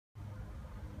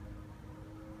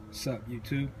What's up,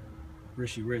 YouTube?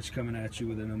 Rishi Rich coming at you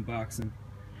with an unboxing.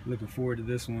 Looking forward to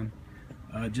this one.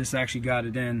 Just actually got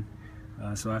it in,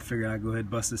 so I figured I'd go ahead and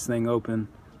bust this thing open,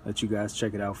 let you guys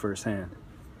check it out firsthand.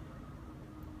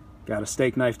 Got a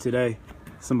steak knife today.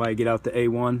 Somebody get out the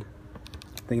A1.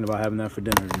 Thinking about having that for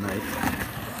dinner tonight.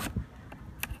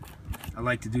 I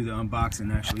like to do the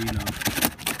unboxing actually, you know,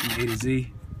 from A to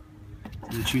Z,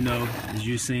 so that you know, as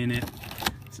you're seeing it,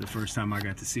 it's the first time I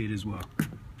got to see it as well.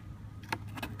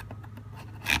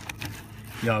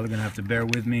 Y'all are gonna have to bear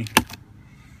with me.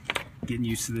 Getting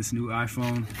used to this new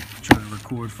iPhone, trying to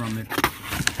record from it,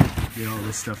 get all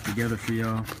this stuff together for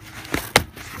y'all.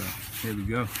 So here we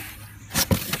go.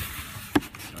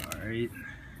 All right,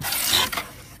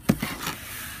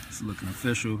 it's looking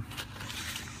official.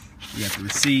 We got the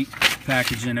receipt,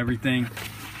 packaging, everything.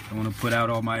 I want to put out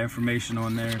all my information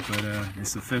on there, but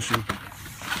it's official.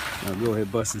 I'll go ahead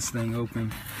and bust this thing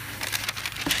open.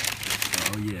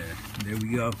 Oh yeah, there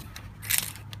we go.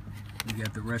 We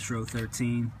got the retro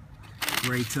 13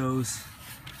 gray toes,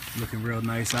 looking real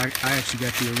nice. I actually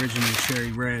got the original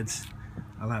cherry reds.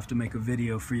 I'll have to make a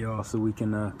video for y'all so we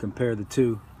can compare the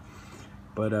two.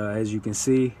 But as you can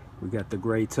see, we got the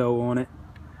gray toe on it.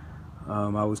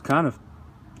 I was kind of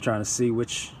trying to see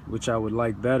which I would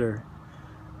like better.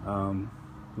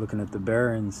 Looking at the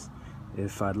bearings,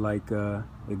 if I'd like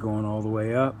it going all the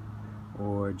way up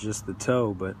or just the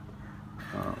toe, but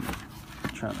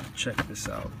trying to check this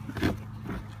out.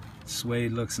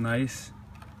 Suede looks nice.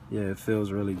 Yeah, it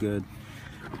feels really good.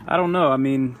 I don't know, I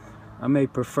mean, I may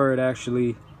prefer it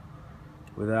actually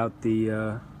without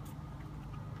the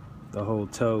whole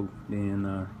toe being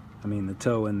I mean the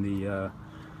toe and the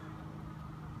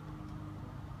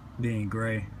being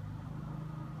gray,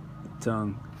 the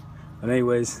tongue. But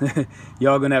anyways,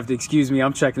 y'all gonna have to excuse me,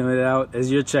 I'm checking it out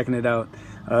as you're checking it out.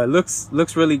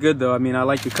 Looks really good though. I mean, I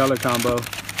like the color combo.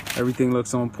 Everything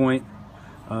looks on point.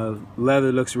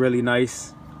 Leather looks really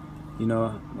nice. You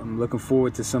know, I'm looking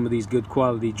forward to some of these good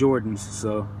quality Jordans,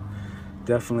 so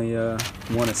definitely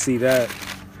want to see that.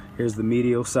 Here's the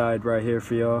medial side right here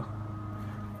for y'all,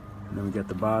 and then we got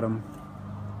the bottom.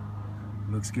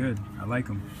 Looks good. I like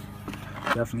them.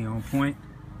 Definitely on point.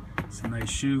 It's a nice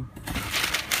shoe. We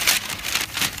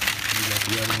got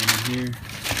the other one in here.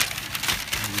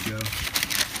 There we go.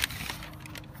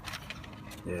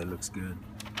 Yeah, it looks good.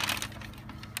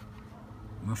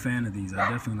 I'm a fan of these. I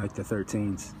definitely like the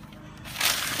 13's.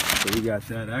 So we got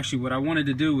that. Actually, what I wanted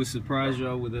to do was surprise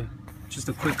y'all with just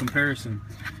a quick comparison,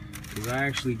 because I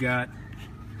actually got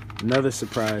another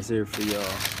surprise here for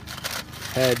y'all.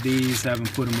 Had these,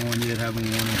 haven't put them on yet, haven't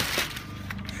worn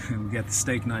them. We got the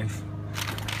steak knife.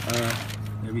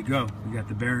 There we go. We got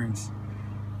the bearings.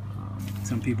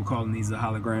 Some people calling these the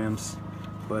holograms,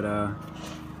 but I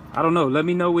don't know. Let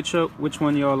me know which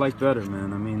one y'all like better,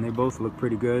 man. I mean, they both look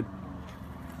pretty good.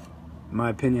 In my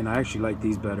opinion, I actually like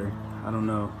these better. I don't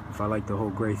know if I like the whole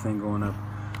gray thing going up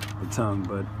the tongue,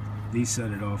 but these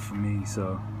set it off for me.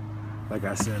 So, like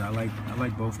I said, I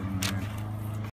like both of them, man.